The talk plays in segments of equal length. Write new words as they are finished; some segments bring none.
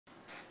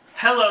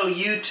Hello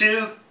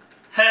YouTube.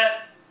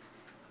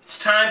 It's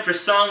time for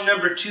song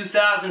number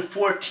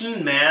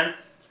 2014, man.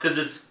 Because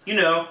it's,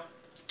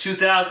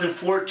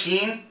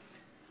 2014. I'm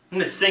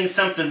going to sing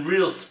something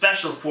real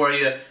special for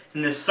you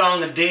in this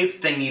song a day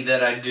thingy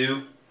that I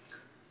do.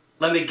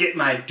 Let me get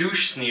my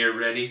douche sneer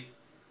ready.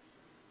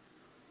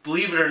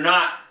 Believe it or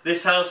not,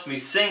 this helps me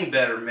sing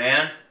better,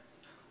 man.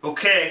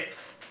 Okay,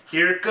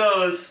 here it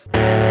goes.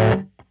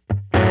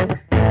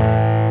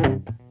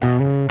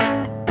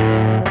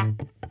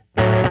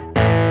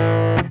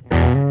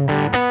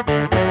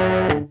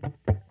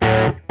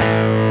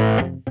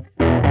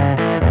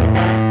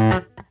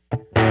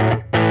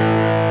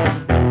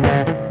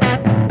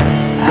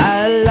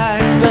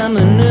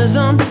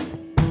 Feminism,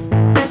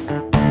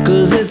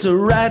 'cause it's the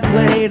right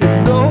way to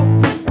go.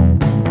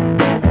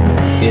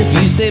 If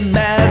you say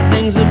bad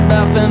things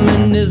about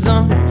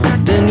feminism,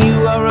 then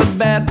you are a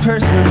bad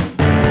person.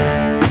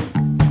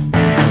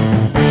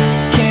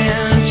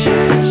 Can't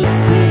you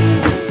see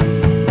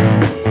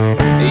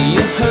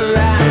you're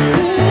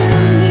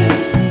harassing me?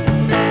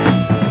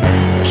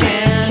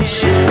 Can't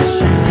you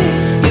see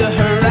you're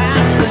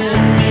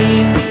harassing me?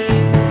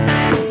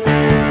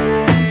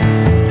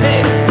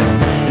 Hey,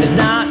 and it's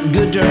not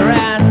good to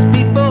harass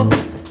people.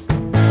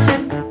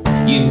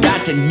 You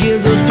got to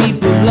give those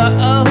people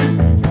love.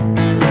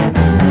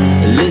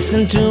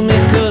 Listen to me,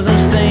 'cause I'm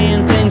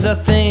saying things I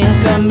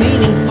think are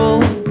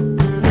meaningful.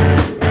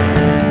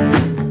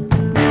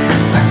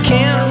 I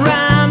can't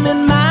rhyme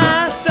in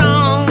my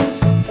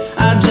songs.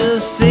 I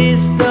just say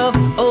stuff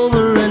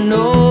over and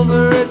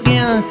over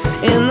again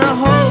in the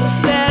hopes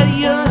that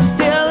you're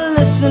still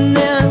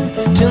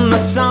listening to my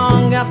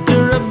song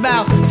after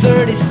about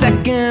 30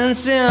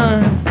 seconds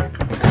in.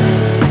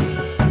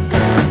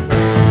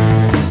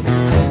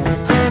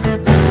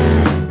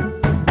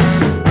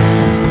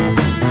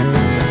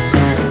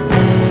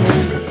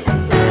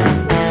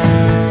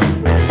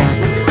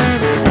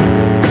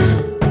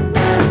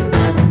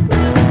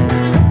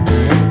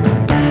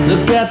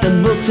 Look at the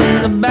books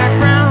in the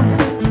background.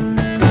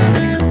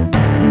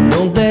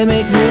 Don't they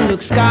make me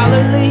look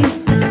scholarly?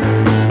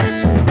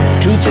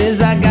 Truth is,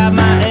 I got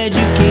my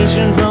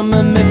education from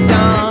a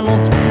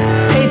McDonald's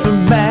paper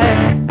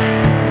bag.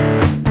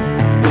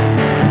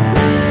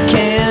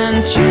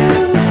 Can't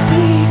you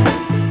see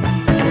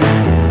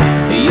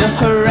you're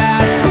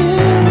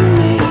harassing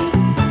me?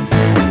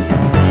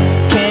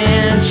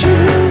 Can't you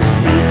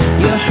see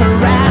you're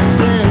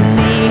harassing me?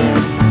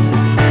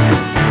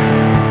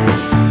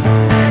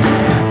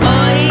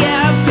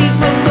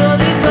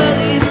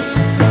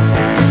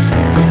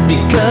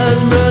 Because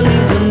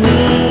bullies are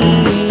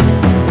mean.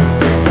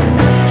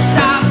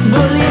 Stop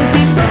bullying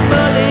people,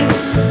 bully.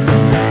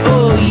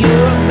 Oh,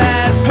 you're a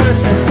bad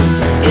person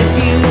if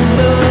you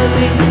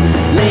bully.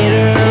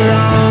 Later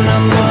on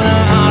I'm gonna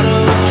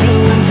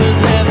auto-tune, 'cause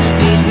let's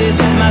face it,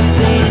 my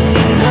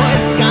singing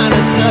voice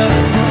kinda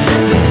sucks.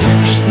 The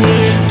douche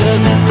sneer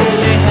doesn't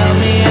really help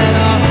me at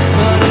all,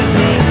 but it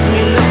makes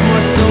me look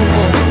more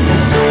soulful,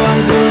 and so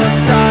I'm gonna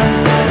start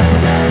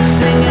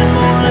singing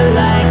more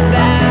like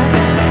that.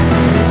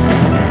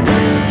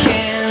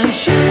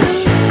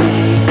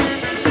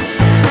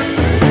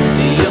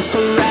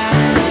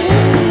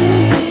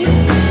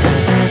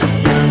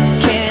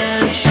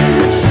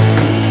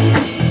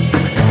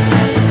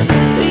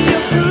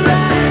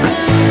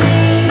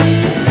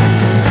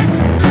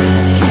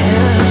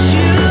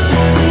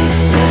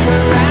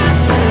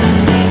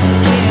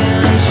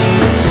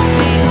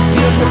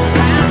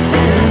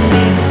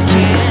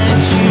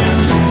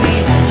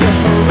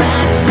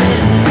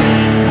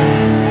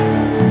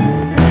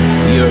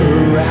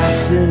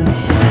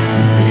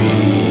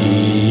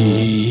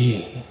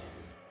 Me.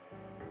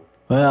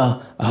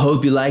 Well, I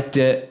hope you liked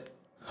it.